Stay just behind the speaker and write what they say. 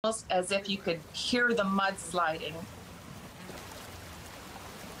almost as if you could hear the mud sliding.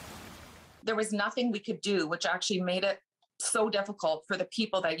 There was nothing we could do, which actually made it so difficult for the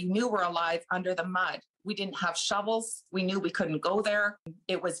people that you knew were alive under the mud. We didn't have shovels. We knew we couldn't go there.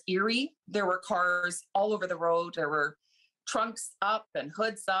 It was eerie. There were cars all over the road. There were trunks up and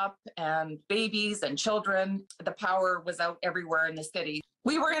hoods up and babies and children. The power was out everywhere in the city.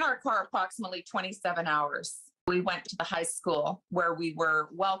 We were in our car approximately 27 hours. We went to the high school where we were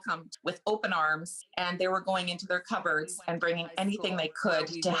welcomed with open arms, and they were going into their cupboards and bringing anything they could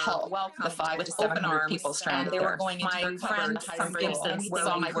to help the 500 to 700 people stranded there. My friend from Gibson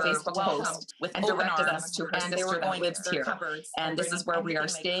saw my Facebook post and directed us to her sister that lives here. And this is where we are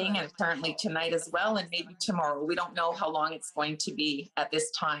staying, and apparently tonight as well, and maybe tomorrow. We don't know how long it's going to be at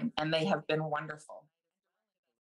this time, and they have been wonderful.